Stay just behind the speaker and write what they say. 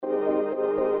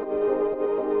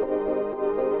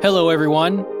Hello,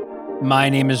 everyone. My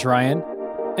name is Ryan,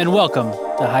 and welcome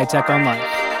to High Tech Online.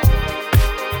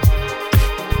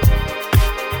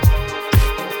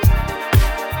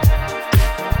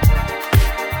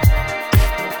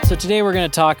 So today we're going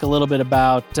to talk a little bit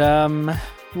about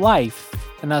life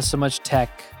and not so much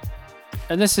tech.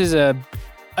 And this is a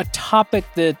topic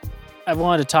that I've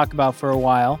wanted to talk about for a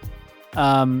while.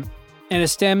 And it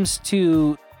stems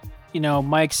to,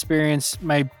 my experience,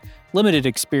 my limited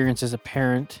experience as a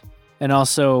parent, and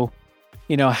also,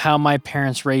 how my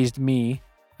parents raised me.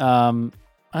 I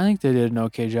think they did an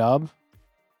okay job.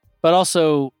 But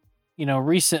also,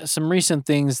 some recent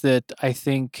things that I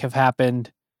think have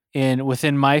happened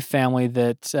within my family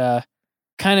that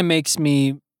kind of makes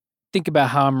me think about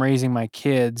how I'm raising my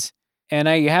kids. And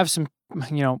I have some,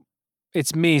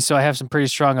 it's me, so I have some pretty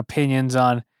strong opinions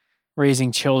on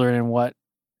raising children and what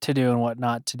to do and what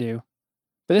not to do.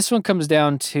 But this one comes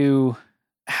down to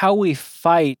how we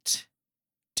fight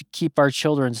to keep our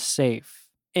children safe.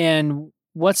 And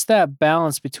what's that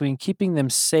balance between keeping them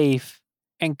safe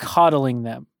and coddling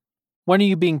them? When are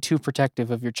you being too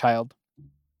protective of your child?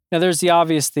 Now, there's the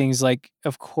obvious things like,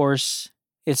 of course,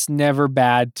 it's never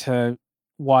bad to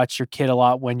watch your kid a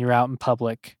lot when you're out in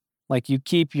public. Like, you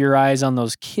keep your eyes on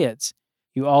those kids.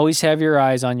 You always have your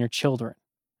eyes on your children,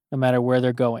 no matter where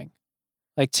they're going.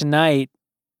 Like tonight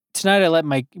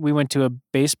we went to a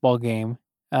baseball game,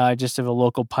 just of a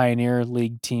local Pioneer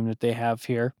League team that they have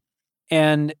here.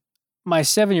 And my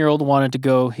 7-year-old wanted to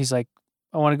go. He's like,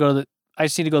 I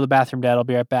just need to go to the bathroom, Dad. I'll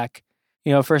be right back.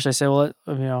 At first I said, well,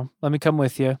 let me come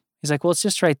with you. He's like, well, it's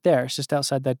just right there. It's just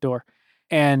outside that door.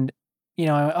 And, I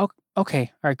went, oh,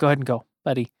 okay. All right, go ahead and go,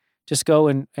 buddy. Just go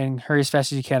and hurry as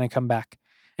fast as you can and come back.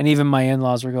 And even my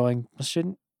in-laws were going, well,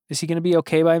 is he going to be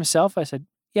okay by himself? I said,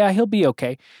 yeah, he'll be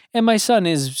okay. And my son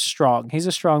is strong. He's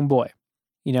a strong boy.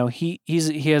 He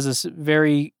has this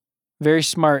very, very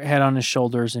smart head on his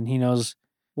shoulders, and he knows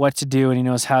what to do and he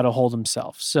knows how to hold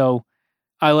himself. So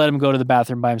I let him go to the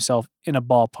bathroom by himself in a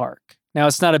ballpark. Now,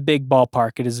 it's not a big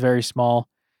ballpark. It is very small.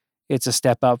 It's a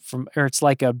step up it's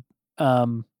like a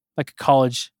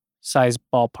college size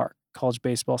ballpark, college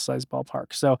baseball size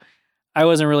ballpark. So I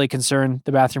wasn't really concerned.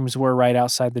 The bathrooms were right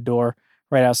outside the door,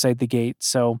 right outside the gate.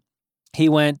 So he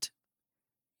went.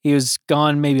 He was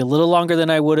gone maybe a little longer than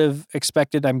I would have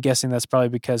expected. I'm guessing that's probably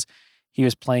because he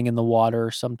was playing in the water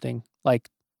or something, like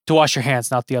to wash your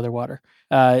hands, not the other water.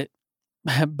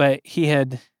 But he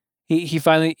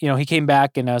finally, he came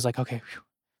back, and I was like, okay,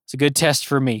 it's a good test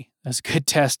for me. That's a good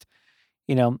test.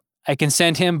 I can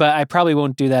send him, but I probably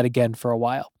won't do that again for a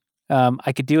while.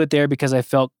 I could do it there because I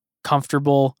felt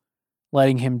comfortable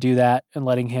letting him do that and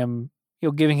letting him,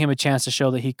 giving him a chance to show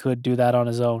that he could do that on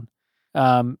his own.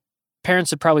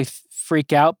 Parents would probably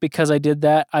freak out because I did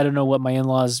that. I don't know what my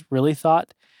in-laws really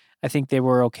thought. I think they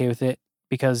were okay with it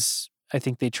because I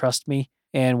think they trust me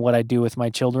and what I do with my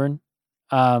children.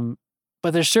 But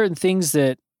there's certain things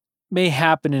that may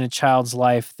happen in a child's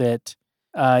life that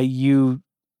you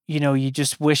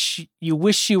just wish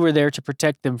you were there to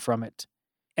protect them from it.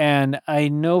 And I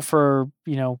know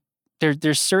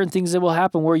there's certain things that will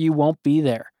happen where you won't be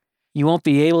there. You won't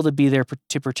be able to be there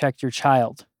to protect your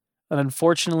child. And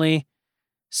unfortunately,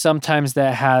 sometimes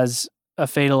that has a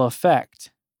fatal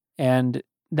effect. And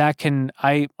that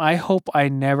I hope I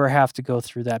never have to go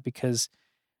through that because,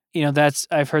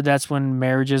 I've heard that's when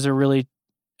marriages are really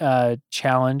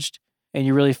challenged, and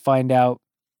you really find out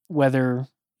whether,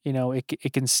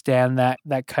 it can stand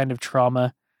that kind of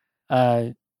trauma.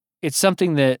 It's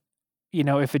something that,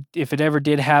 if it ever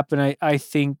did happen, I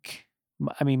think,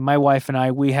 my wife and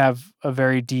I, we have a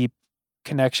very deep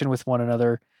connection with one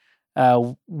another.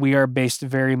 We are based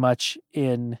very much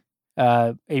in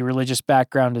a religious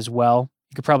background as well.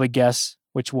 You could probably guess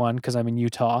which one because I'm in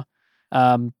Utah.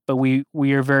 But we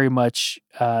are very much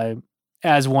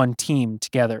as one team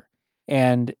together.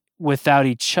 And without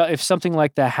each other, if something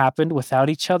like that happened without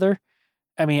each other,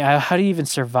 how do you even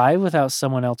survive without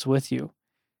someone else with you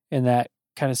in that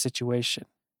kind of situation?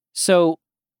 So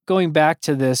going back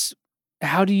to this,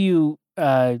 how do you,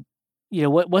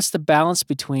 what's the balance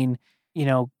between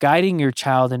guiding your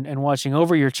child and watching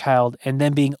over your child and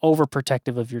then being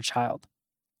overprotective of your child?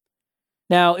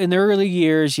 Now, in the early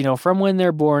years, from when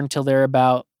they're born till they're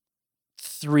about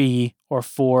 3 or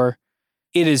 4,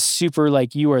 it is super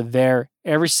like you are there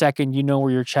every second. You know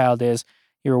where your child is.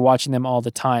 You're watching them all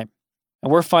the time.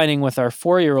 And we're finding with our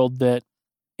 4-year-old that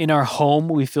in our home,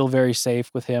 we feel very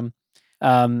safe with him.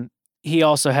 He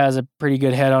also has a pretty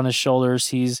good head on his shoulders.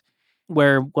 He's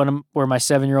where my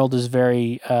 7-year-old is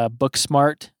very book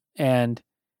smart and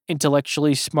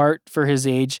intellectually smart for his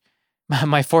age.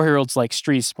 My 4-year-old's like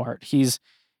street smart. He's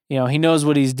He knows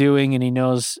what he's doing, and he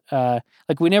knows,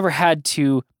 we never had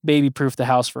to baby-proof the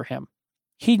house for him.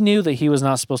 He knew that he was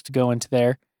not supposed to go into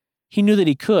there. He knew that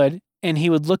he could, and he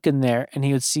would look in there, and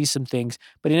he would see some things,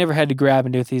 but he never had to grab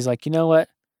into it. He's like, you know what?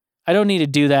 I don't need to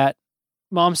do that.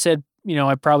 Mom said,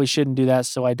 I probably shouldn't do that,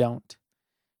 so I don't.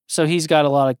 So he's got a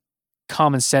lot of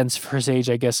common sense for his age,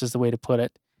 I guess is the way to put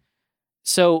it.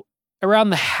 So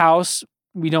around the house,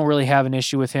 we don't really have an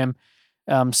issue with him.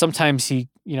 Sometimes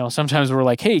sometimes we're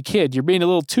like, hey, kid, you're being a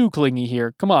little too clingy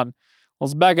here. Come on,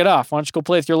 let's back it off. Why don't you go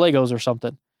play with your Legos or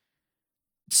something?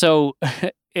 So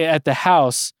at the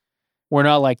house, we're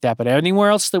not like that. But anywhere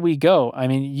else that we go,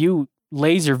 you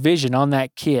laser vision on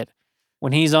that kid.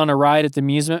 When he's on a ride at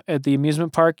the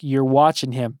amusement park, you're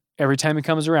watching him. Every time he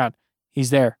comes around,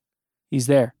 he's there. He's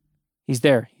there. He's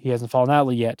there. He hasn't fallen out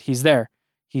yet. He's there.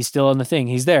 He's still on the thing.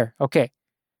 He's there. Okay.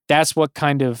 That's what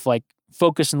kind of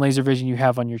focus and laser vision you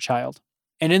have on your child.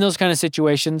 And in those kind of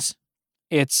situations,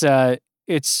 it's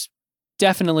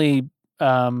definitely,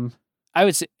 I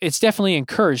would say it's definitely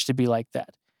encouraged to be like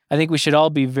that. I think we should all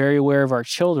be very aware of our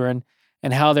children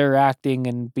and how they're acting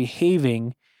and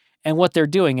behaving and what they're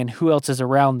doing and who else is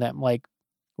around them.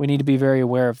 We need to be very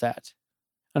aware of that.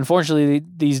 Unfortunately,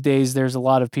 these days, there's a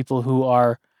lot of people who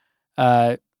are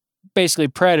basically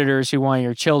predators who want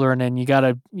your children, and you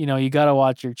gotta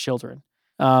watch your children.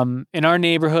 In our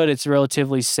neighborhood, it's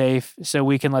relatively safe, so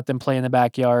we can let them play in the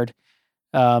backyard.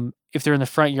 If they're in the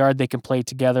front yard, they can play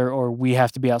together, or we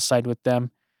have to be outside with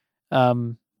them.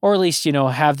 Or at least,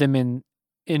 have them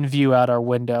in view out our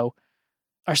window.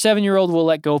 Our 7-year-old will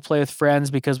let go play with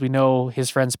friends because we know his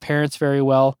friends' parents very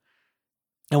well.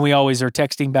 And we always are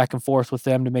texting back and forth with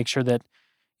them to make sure that,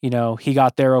 he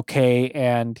got there okay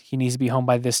and he needs to be home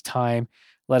by this time.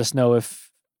 Let us know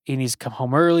if he needs to come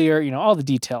home earlier, all the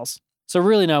details. So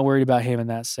really not worried about him in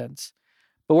that sense.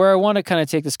 But where I want to kind of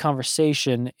take this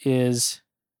conversation is,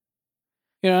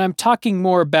 I'm talking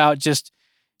more about just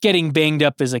getting banged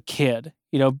up as a kid,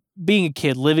 being a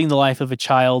kid, living the life of a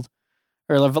child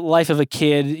or the life of a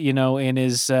kid, in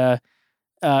his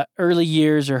early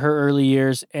years or her early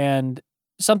years. And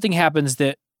something happens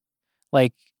that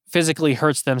physically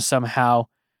hurts them somehow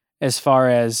as far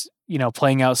as,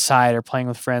 playing outside or playing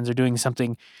with friends or doing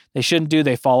something they shouldn't do.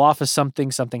 They fall off of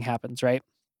something happens, right?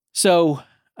 So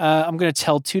I'm going to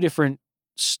tell two different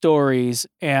stories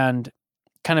and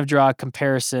kind of draw a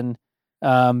comparison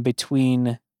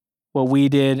between what we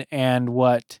did and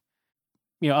what,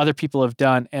 other people have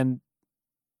done. And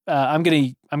I'm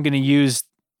going to use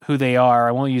who they are.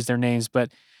 I won't use their names,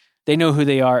 but they know who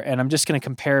they are. And I'm just going to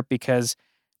compare it because,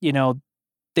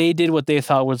 they did what they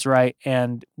thought was right,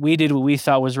 and we did what we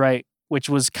thought was right, which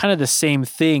was kind of the same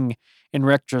thing in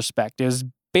retrospect. It was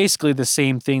basically the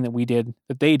same thing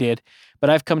that they did, but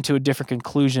I've come to a different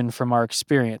conclusion from our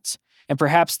experience. And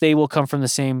perhaps they will come to the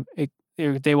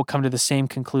same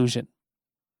conclusion.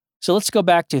 So let's go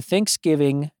back to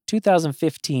Thanksgiving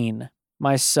 2015.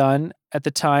 My son at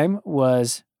the time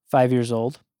was 5 years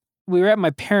old. We were at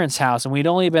my parents' house, and we'd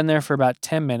only been there for about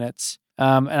 10 minutes.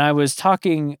 And I was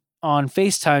talking on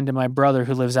FaceTime to my brother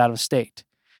who lives out of state.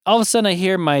 All of a sudden I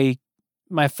hear my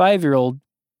 5-year-old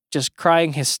just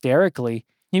crying hysterically.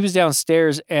 He was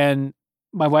downstairs and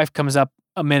my wife comes up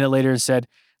a minute later and said,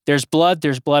 there's blood.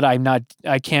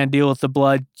 I can't deal with the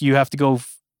blood. You have to go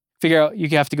you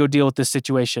have to go deal with this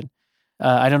situation.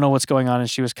 I don't know what's going on. And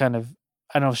she was I don't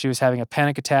know if she was having a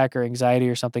panic attack or anxiety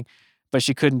or something, but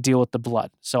she couldn't deal with the blood.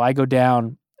 So I go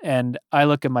down and I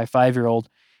look at my 5-year-old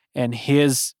and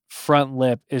his front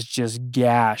lip is just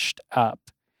gashed up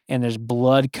and there's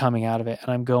blood coming out of it. And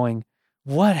I'm going,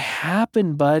 what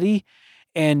happened, buddy?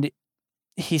 And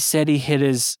he said he hit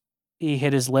his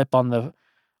lip on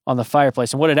the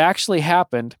fireplace. And what had actually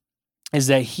happened is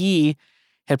that he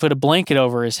had put a blanket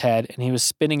over his head and he was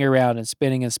spinning around and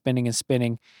spinning and spinning and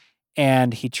spinning.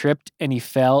 And he tripped and he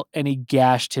fell and he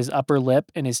gashed his upper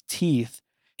lip and his teeth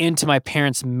into my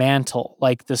parents' mantle,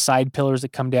 like the side pillars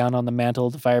that come down on the mantle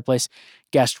of the fireplace,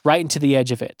 gashed right into the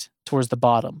edge of it towards the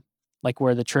bottom, like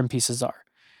where the trim pieces are.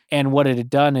 And what it had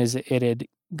done is it had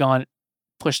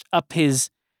pushed up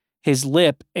his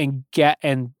lip and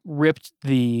ripped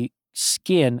the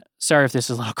skin. Sorry if this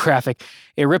is a little graphic.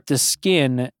 It ripped the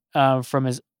skin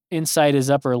from inside his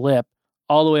upper lip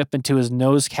all the way up into his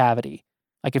nose cavity.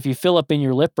 Like if you fill up in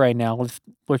your lip right now,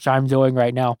 which I'm doing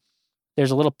right now,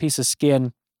 there's a little piece of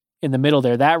skin in the middle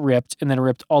there that ripped and then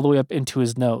ripped all the way up into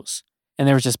his nose. And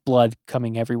there was just blood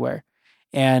coming everywhere.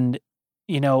 And,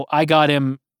 I got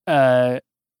him,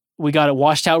 we got it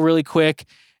washed out really quick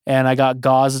and I got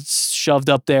gauze shoved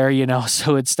up there,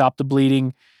 so it stopped the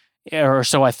bleeding, or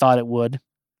so I thought it would.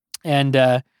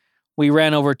 And we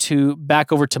ran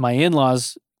back over to my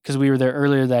in-laws because we were there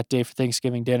earlier that day for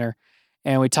Thanksgiving dinner.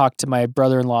 And we talked to my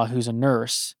brother-in-law, who's a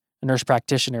nurse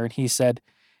practitioner. And he said,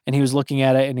 and he was looking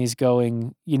at it and he's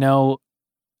going,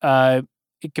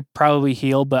 it could probably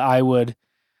heal, but I would,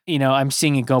 I'm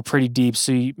seeing it go pretty deep.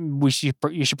 So you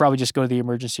should probably just go to the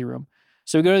emergency room.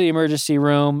 So we go to the emergency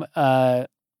room.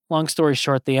 Long story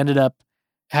short, they ended up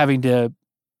having to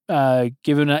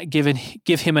give him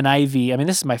an IV. I mean,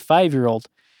 this is my 5-year-old.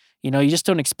 You just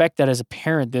don't expect that as a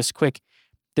parent this quick,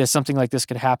 that something like this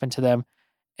could happen to them.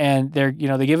 And they're,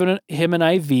 they give him an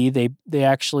IV. They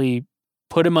actually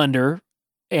put him under,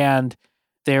 and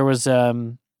there was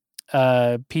a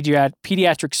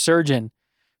pediatric surgeon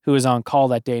who was on call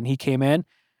that day, and he came in.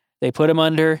 They put him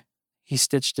under. He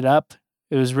stitched it up.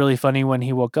 It was really funny when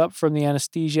he woke up from the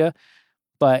anesthesia,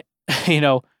 but he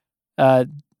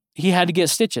had to get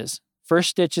stitches, first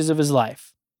stitches of his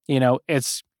life. I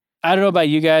don't know about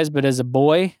you guys, but as a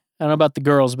boy, I don't know about the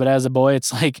girls, but as a boy,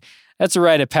 it's like, that's a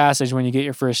rite of passage when you get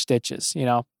your first stitches.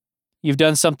 You've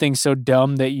done something so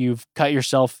dumb that you've cut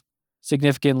yourself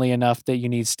significantly enough that you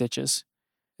need stitches.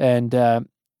 And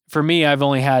for me, I've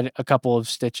only had a couple of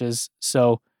stitches.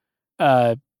 So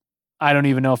I don't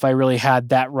even know if I really had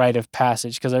that rite of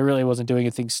passage because I really wasn't doing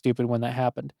anything stupid when that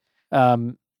happened. I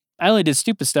only did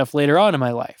stupid stuff later on in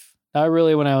my life, not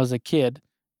really when I was a kid,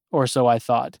 or so I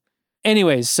thought.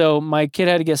 Anyways, so my kid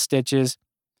had to get stitches.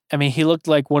 I mean, he looked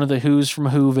like one of the Who's from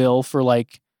Whoville for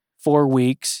like 4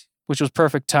 weeks, which was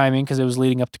perfect timing because it was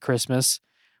leading up to Christmas.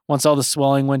 Once all the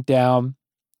swelling went down,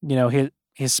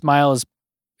 his smile is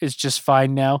just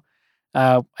fine now.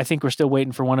 I think we're still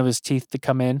waiting for one of his teeth to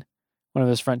come in, one of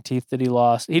his front teeth that he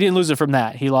lost. He didn't lose it from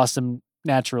that. He lost them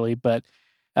naturally, but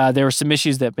there were some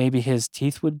issues that maybe his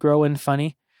teeth would grow in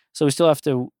funny. So we still have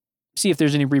to see if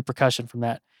there's any repercussion from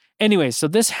that. Anyway, so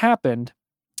this happened.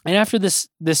 And after this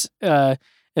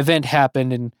event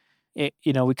happened, and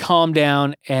we calmed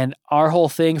down, and our whole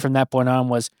thing from that point on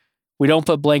was we don't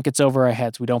put blankets over our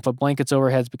heads. We don't put blankets over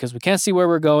our heads because we can't see where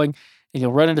we're going, and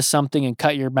you'll run into something and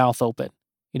cut your mouth open.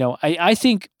 I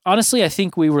think, honestly, I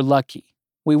think we were lucky.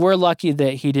 We were lucky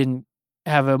that he didn't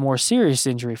have a more serious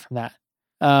injury from that.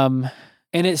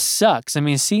 And it sucks. I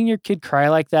mean, seeing your kid cry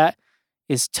like that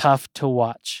is tough to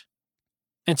watch.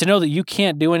 And to know that you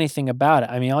can't do anything about it.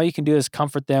 I mean, all you can do is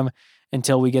comfort them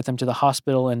until we get them to the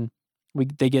hospital and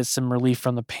they get some relief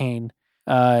from the pain.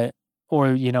 Or,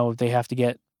 they have to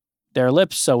get their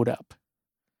lips sewed up.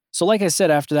 So like I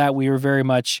said, after that, we were very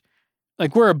much,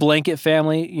 like, we're a blanket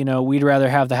family. We'd rather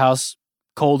have the house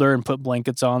colder and put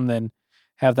blankets on than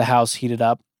have the house heated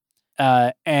up.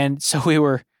 And so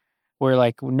we're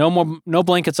like, no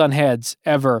blankets on heads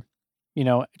ever.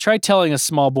 Try telling a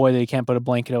small boy that he can't put a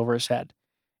blanket over his head.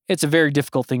 It's a very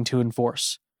difficult thing to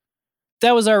enforce.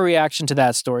 That was our reaction to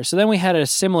that story. So then we had a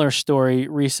similar story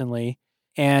recently,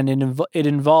 and it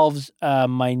involves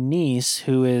my niece,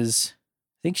 who is,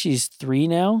 I think she's 3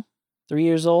 now, 3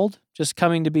 years old, just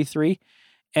coming to be 3.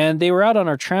 And they were out on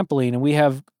our trampoline, and we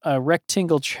have a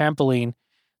rectangle trampoline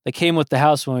that came with the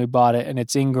house when we bought it, and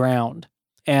it's in ground.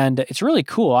 And it's really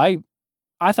cool. I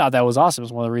thought that was awesome. It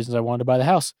was one of the reasons I wanted to buy the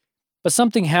house. But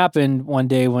something happened one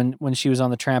day when she was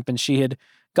on the tramp, and she had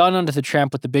gone onto the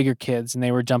tramp with the bigger kids, and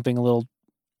they were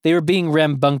they were being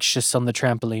rambunctious on the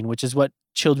trampoline, which is what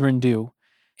children do.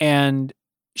 And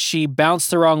she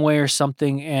bounced the wrong way or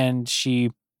something, and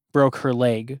she broke her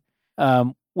leg,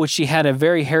 which she had a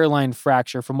very hairline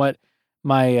fracture. From what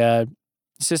my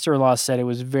sister-in-law said,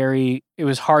 it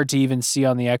was hard to even see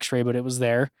on the x-ray, but it was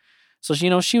there. So,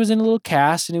 she was in a little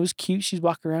cast, and it was cute. She's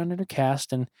walking around in her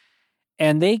cast, and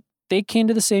they came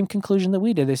to the same conclusion that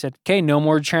we did. They said, okay, no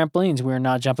more trampolines. We're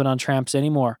not jumping on tramps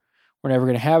anymore. We're never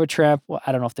going to have a tramp. Well,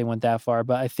 I don't know if they went that far,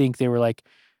 but I think they were like,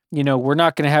 we're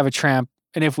not going to have a tramp.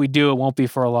 And if we do, it won't be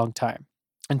for a long time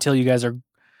until you guys are,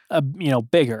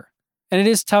 bigger. And it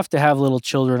is tough to have little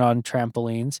children on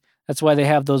trampolines. That's why they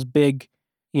have those big,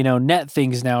 net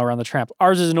things now around the tramp.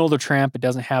 Ours is an older tramp. It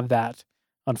doesn't have that,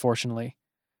 unfortunately.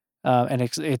 And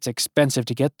it's expensive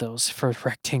to get those for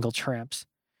rectangle tramps.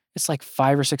 It's like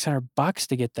 $500 or $600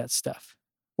 to get that stuff.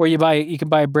 Where you can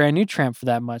buy a brand new tramp for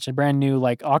that much, a brand new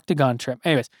like octagon tramp.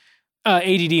 Anyways,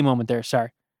 ADD moment there.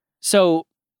 Sorry. So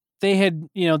they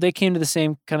came to the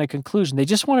same kind of conclusion. They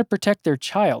just want to protect their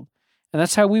child, and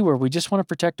that's how we were. We just want to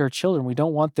protect our children. We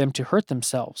don't want them to hurt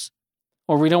themselves,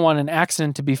 or we don't want an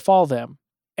accident to befall them.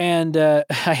 And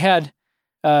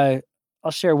I'll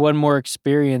share one more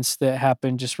experience that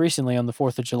happened just recently on the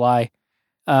 4th of July.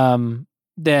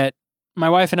 That my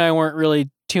wife and I weren't really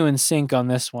too in sync on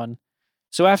this one.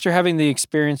 So after having the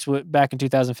experience back in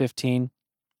 2015,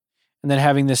 and then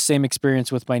having this same experience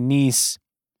with my niece,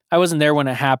 I wasn't there when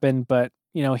it happened, but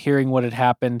hearing what had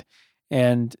happened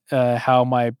and how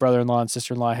my brother-in-law and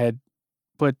sister-in-law had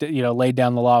laid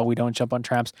down the law, we don't jump on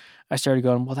tramps. I started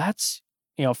going, well, that's,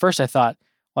 first I thought,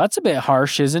 well, that's a bit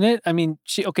harsh, isn't it? I mean,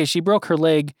 she broke her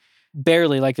leg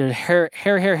barely, like there's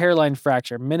hairline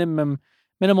fracture, minimal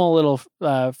little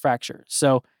fracture.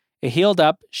 So it healed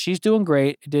up. She's doing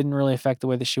great. It didn't really affect the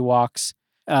way that she walks.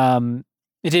 It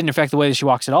didn't affect the way that she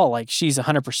walks at all. Like she's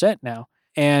 100% now.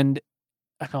 And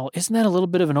I go, isn't that a little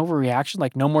bit of an overreaction?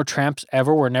 Like no more tramps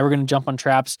ever. We're never going to jump on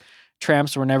tramps.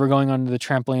 We're never going onto the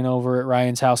trampoline over at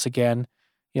Ryan's house again.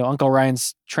 Uncle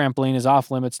Ryan's trampoline is off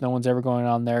limits. No one's ever going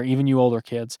on there, even you older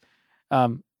kids.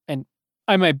 And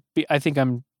I think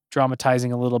I'm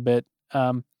dramatizing a little bit.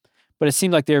 But it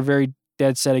seemed like they're very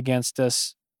dead set against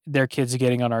us, their kids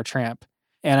getting on our tramp.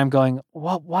 And I'm going,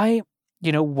 well, why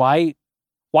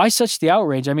such the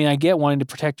outrage? I mean, I get wanting to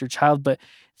protect your child, but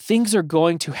things are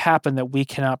going to happen that we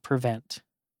cannot prevent.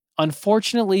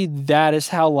 Unfortunately, that is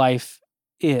how life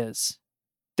is.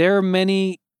 There are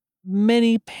many,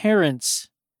 many parents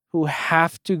who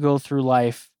have to go through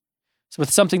life with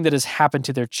something that has happened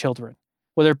to their children,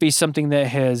 whether it be something that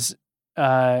has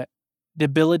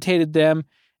debilitated them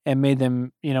and made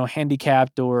them,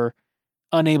 handicapped or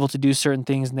unable to do certain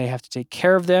things, and they have to take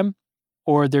care of them,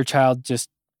 or their child just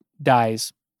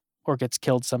dies or gets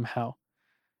killed somehow.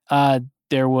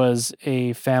 There was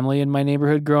a family in my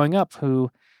neighborhood growing up who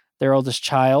their oldest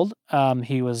child,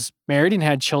 he was married and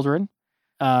had children,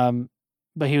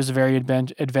 but he was a very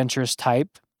adventurous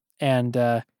type.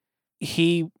 And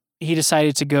he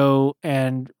decided to go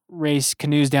and race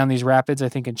canoes down these rapids, I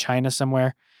think in China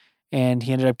somewhere, and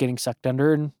he ended up getting sucked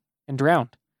under and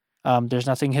drowned. There's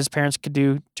nothing his parents could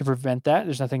do to prevent that.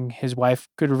 There's nothing his wife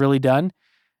could have really done,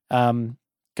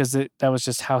 because that was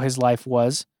just how his life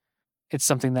was. It's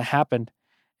something that happened.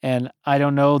 And I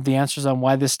don't know the answers on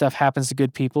why this stuff happens to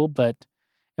good people,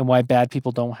 and why bad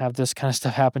people don't have this kind of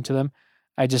stuff happen to them.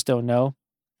 I just don't know.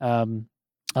 I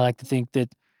like to think that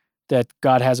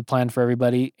God has a plan for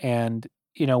everybody, and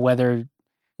whether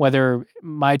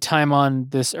my time on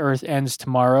this earth ends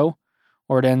tomorrow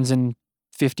or it ends in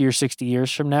 50 or 60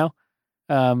 years from now,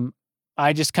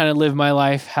 I just kind of live my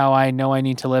life how I know I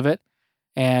need to live it,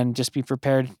 and just be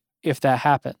prepared if that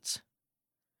happens.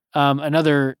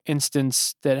 Another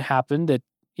instance that happened that,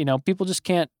 people just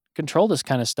can't control this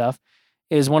kind of stuff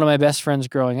is one of my best friends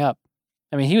growing up.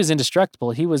 I mean, he was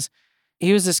indestructible. He was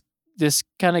this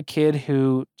kind of kid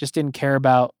who just didn't care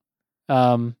about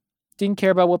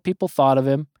what people thought of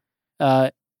him,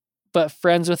 but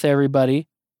friends with everybody.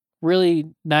 Really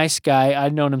nice guy.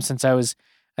 I'd known him since I was,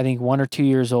 I think, 1 or 2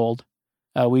 years old.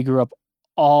 We grew up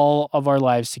all of our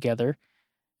lives together.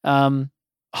 All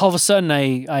of a sudden,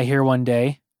 I hear one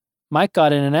day, Mike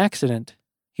got in an accident.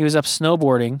 He was up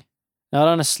snowboarding, not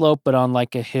on a slope, but on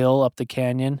like a hill up the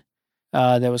canyon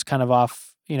that was kind of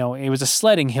off. It was a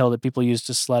sledding hill that people used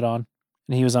to sled on,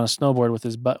 and he was on a snowboard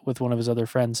with one of his other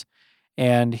friends,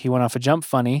 and he went off a jump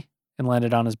funny and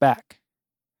landed on his back,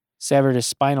 severed his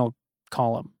spinal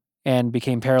column, and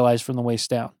became paralyzed from the waist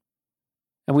down.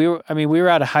 And we were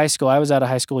out of high school. I was out of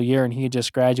high school a year, and he had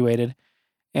just graduated,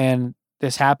 and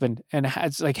this happened. And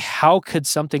it's like, how could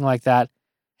something like that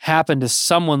happen to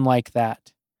someone like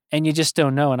that? And you just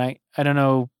don't know. And I don't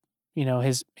know,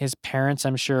 his parents,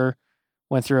 I'm sure,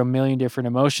 went through a million different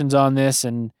emotions on this.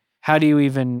 And how do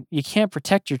you can't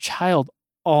protect your child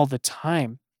all the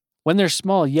time. When they're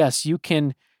small, yes, you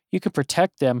can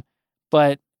protect them.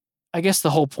 But I guess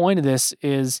the whole point of this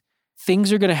is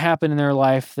things are going to happen in their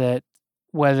life that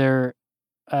whether,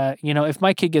 if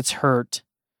my kid gets hurt,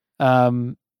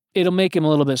 it'll make him a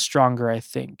little bit stronger, I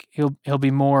think. He'll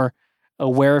be more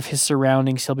aware of his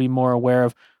surroundings. He'll be more aware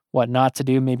of what not to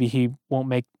do. Maybe he won't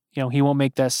make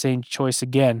that same choice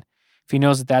again. If he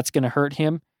knows that that's going to hurt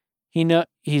him,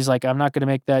 he's like, I'm not going to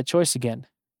make that choice again.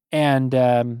 And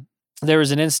there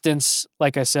was an instance,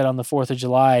 like I said, on the 4th of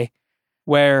July,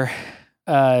 where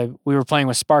we were playing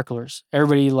with sparklers.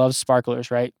 Everybody loves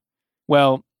sparklers, right?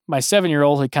 Well, my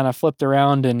 7-year-old had kind of flipped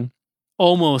around and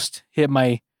almost hit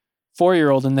my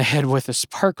 4-year-old in the head with a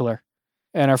sparkler.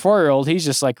 And our 4-year-old, he's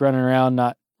just like running around,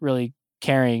 not really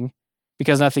caring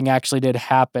because nothing actually did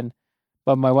happen.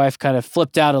 But my wife kind of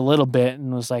flipped out a little bit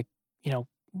and was like,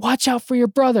 watch out for your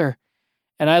brother.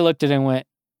 And I looked at him and went,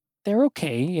 they're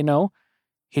okay, He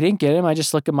didn't get him. I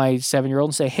just look at my 7-year-old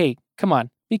and say, hey, come on,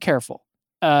 be careful.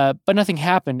 But nothing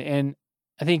happened. And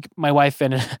I think my wife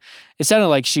it sounded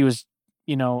like she was,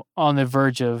 on the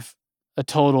verge of a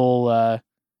total,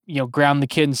 ground the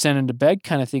kid and send him to bed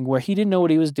kind of thing, where he didn't know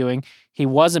what he was doing. He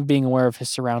wasn't being aware of his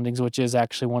surroundings, which is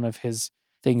actually one of his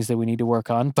things that we need to work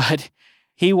on. But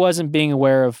he wasn't being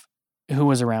aware of who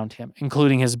was around him,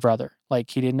 including his brother. Like,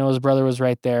 he didn't know his brother was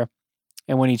right there.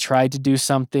 And when he tried to do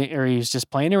something, or he was just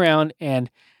playing around, and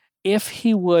if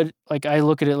he would, like, I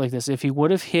look at it like this, if he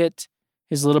would have hit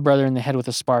his little brother in the head with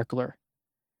a sparkler,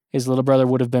 his little brother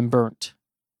would have been burnt.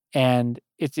 And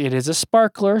it is a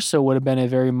sparkler, so it would have been a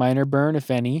very minor burn,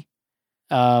 if any.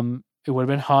 It would have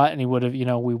been hot, and he would have,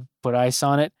 we put ice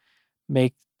on it,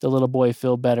 make the little boy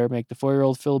feel better, make the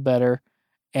 4-year-old feel better.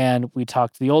 And we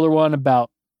talked to the older one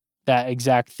about that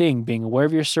exact thing, being aware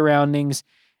of your surroundings,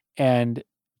 and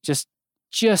just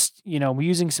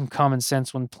using some common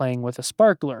sense when playing with a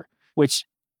sparkler, which,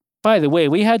 by the way,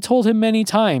 we had told him many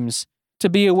times to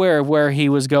be aware of where he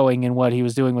was going and what he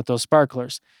was doing with those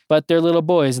sparklers. But they're little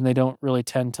boys and they don't really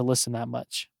tend to listen that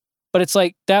much. But it's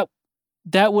like that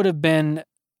would have been,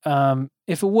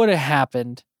 if it would have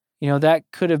happened, that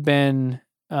could have been,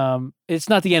 it's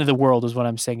not the end of the world is what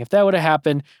I'm saying. If that would have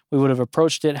happened, we would have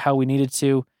approached it how we needed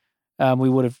to. We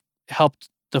would have helped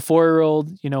the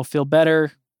 4-year-old, feel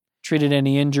better, treated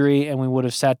any injury, and we would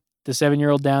have sat the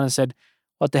 7-year-old down and said,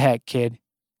 "What the heck, kid?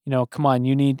 Come on,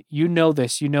 you know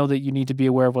this. You know that you need to be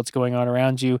aware of what's going on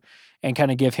around you," and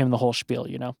kind of give him the whole spiel,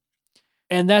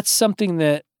 And that's something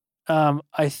that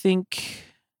I think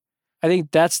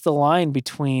that's the line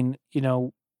between,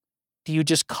 do you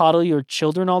just coddle your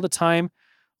children all the time,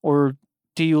 or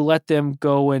do you let them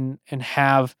go and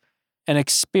have an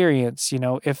experience?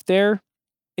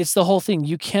 It's the whole thing.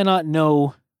 You cannot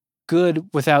know good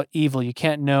without evil. You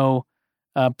can't know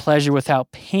pleasure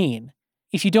without pain.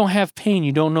 If you don't have pain,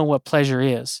 you don't know what pleasure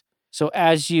is. So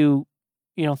as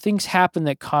things happen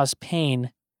that cause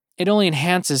pain, it only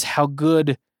enhances how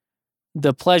good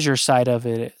the pleasure side of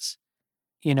it is.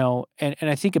 And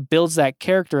I think it builds that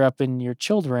character up in your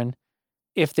children.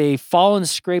 If they fall and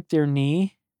scrape their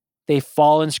knee, they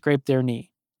fall and scrape their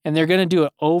knee. And they're going to do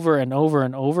it over and over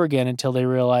and over again until they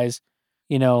realize,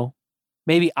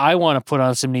 maybe I want to put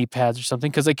on some knee pads or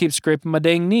something because I keep scraping my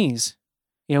dang knees.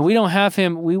 We don't have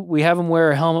him, we have him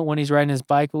wear a helmet when he's riding his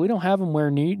bike, but we don't have him wear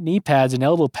knee pads and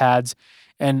elbow pads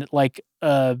and like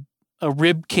a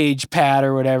rib cage pad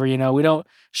or whatever, we don't,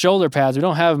 shoulder pads, we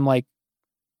don't have him like,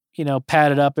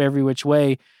 padded up every which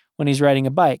way when he's riding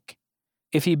a bike.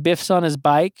 If he biffs on his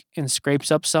bike and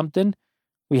scrapes up something,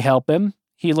 we help him.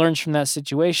 He learns from that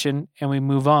situation and we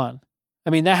move on. I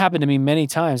mean, that happened to me many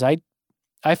times. I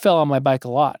fell on my bike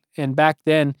a lot. And back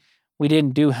then we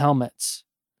didn't do helmets,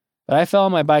 but I fell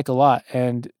on my bike a lot.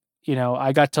 And,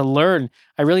 I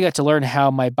really got to learn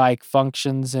how my bike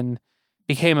functions and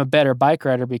became a better bike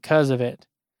rider because of it.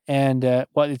 And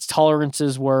what its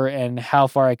tolerances were and how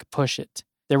far I could push it.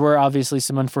 There were obviously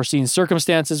some unforeseen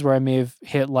circumstances where I may have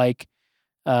hit like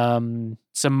some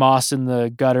moss in the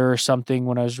gutter or something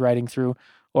when I was riding through.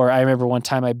 Or I remember one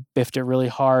time I biffed it really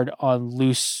hard on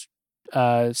loose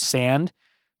sand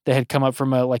that had come up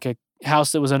from a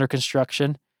house that was under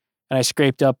construction. And I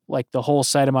scraped up like the whole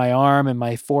side of my arm and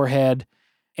my forehead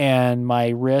and my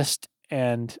wrist.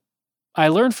 And I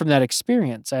learned from that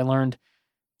experience. I learned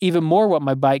even more what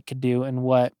my bike could do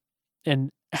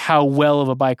and how well of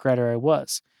a bike rider I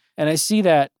was. And I see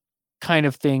that kind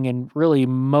of thing in really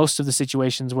most of the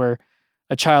situations where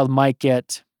a child might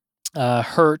get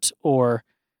hurt or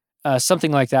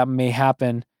something like that may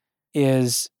happen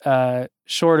is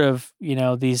short of,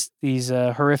 these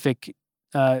horrific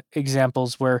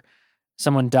examples where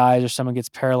someone dies or someone gets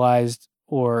paralyzed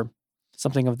or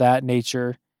something of that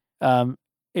nature.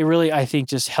 It really, I think,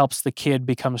 just helps the kid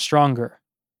become stronger.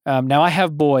 Now I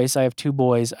have boys. I have 2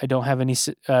 boys. I don't have any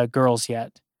girls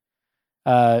yet.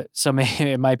 So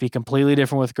it might be completely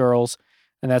different with girls.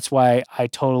 And that's why I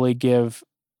totally give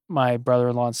my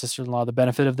brother-in-law and sister-in-law the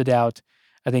benefit of the doubt.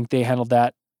 I think they handled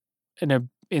that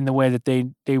in the way that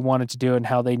they wanted to do it and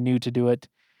how they knew to do it.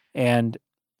 And,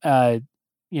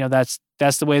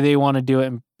 that's the way they want to do it.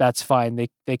 And that's fine.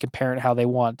 They can parent how they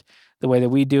want. The way that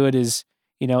we do it is,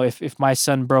 if my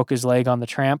son broke his leg on the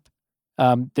tramp,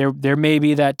 there may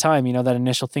be that time, that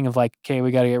initial thing of like, okay,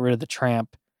 we got to get rid of the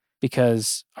tramp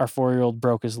because our 4-year-old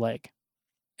broke his leg.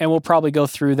 And we'll probably go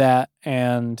through that.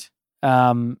 And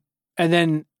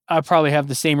then I'll probably have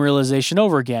the same realization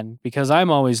over again because I'm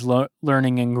always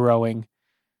learning and growing.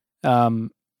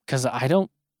 Because I don't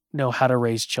know how to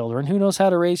raise children. Who knows how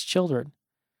to raise children?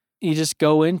 You just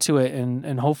go into it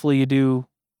and hopefully you do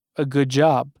a good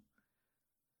job.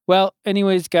 Well,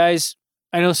 anyways, guys,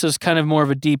 I know this is kind of more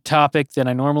of a deep topic than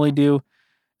I normally do,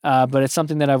 but it's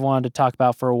something that I've wanted to talk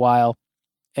about for a while.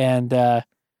 And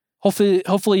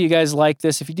hopefully you guys like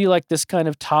this. If you do like this kind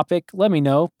of topic, let me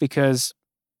know because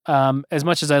as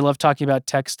much as I love talking about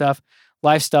tech stuff,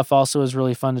 life stuff also is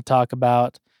really fun to talk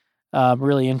about.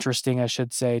 Really interesting, I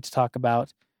should say, to talk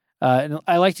about. And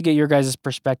I like to get your guys'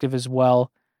 perspective as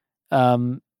well.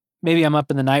 Maybe I'm up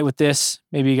in the night with this.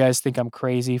 Maybe you guys think I'm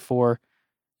crazy for,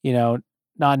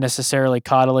 not necessarily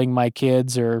coddling my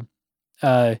kids or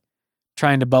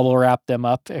trying to bubble wrap them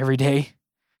up every day.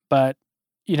 But,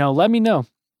 let me know.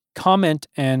 Comment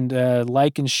and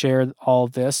like and share all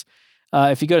of this.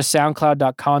 If you go to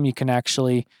soundcloud.com, you can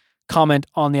actually comment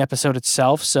on the episode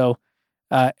itself. So,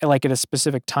 like at a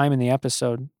specific time in the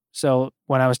episode. So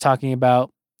when I was talking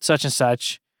about such and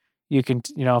such, you can,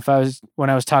 when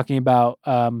I was talking about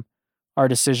our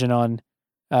decision on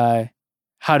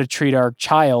how to treat our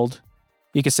child,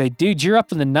 you could say, dude, you're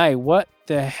up in the night. What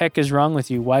the heck is wrong with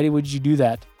you? Why would you do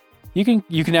that? You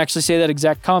can actually say that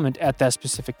exact comment at that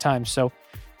specific time. So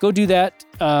go do that.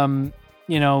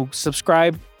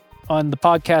 Subscribe on the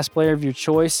podcast player of your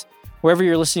choice. Wherever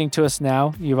you're listening to us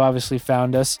now, you've obviously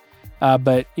found us.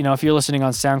 But if you're listening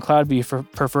on SoundCloud, but you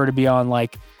prefer to be on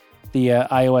like the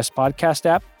iOS podcast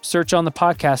app, search on the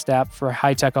podcast app for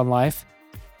High Tech on Life,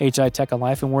 HI Tech on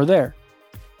Life, and we're there.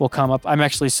 We'll come up. I'm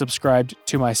actually subscribed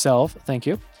to myself. Thank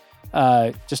you.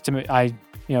 Just to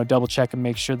double check and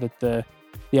make sure that the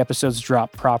episodes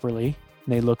drop properly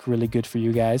and they look really good for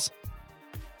you guys.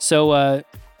 So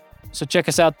check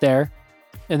us out there.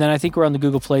 And then I think we're on the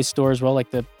Google Play Store as well,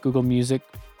 like the Google Music,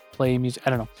 Play Music. I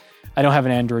don't know. I don't have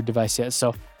an Android device yet.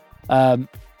 So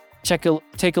take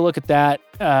a look at that.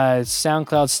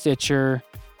 SoundCloud, Stitcher,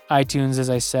 iTunes, as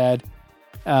I said.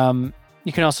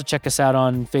 You can also check us out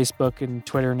on Facebook and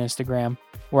Twitter and Instagram.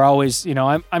 We're always,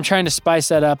 I'm trying to spice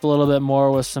that up a little bit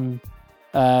more with some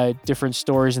different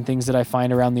stories and things that I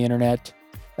find around the internet.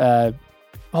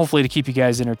 Hopefully to keep you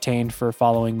guys entertained for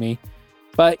following me.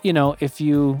 But, if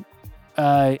you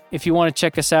want to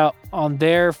check us out on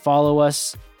there, follow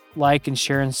us, like and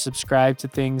share and subscribe to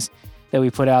things that we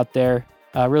put out there.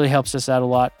 Really helps us out a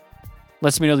lot.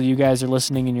 Lets me know that you guys are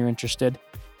listening and you're interested.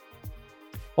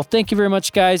 Well, thank you very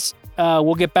much, guys.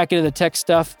 We'll get back into the tech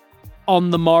stuff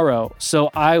on the morrow. So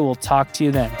I will talk to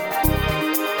you then.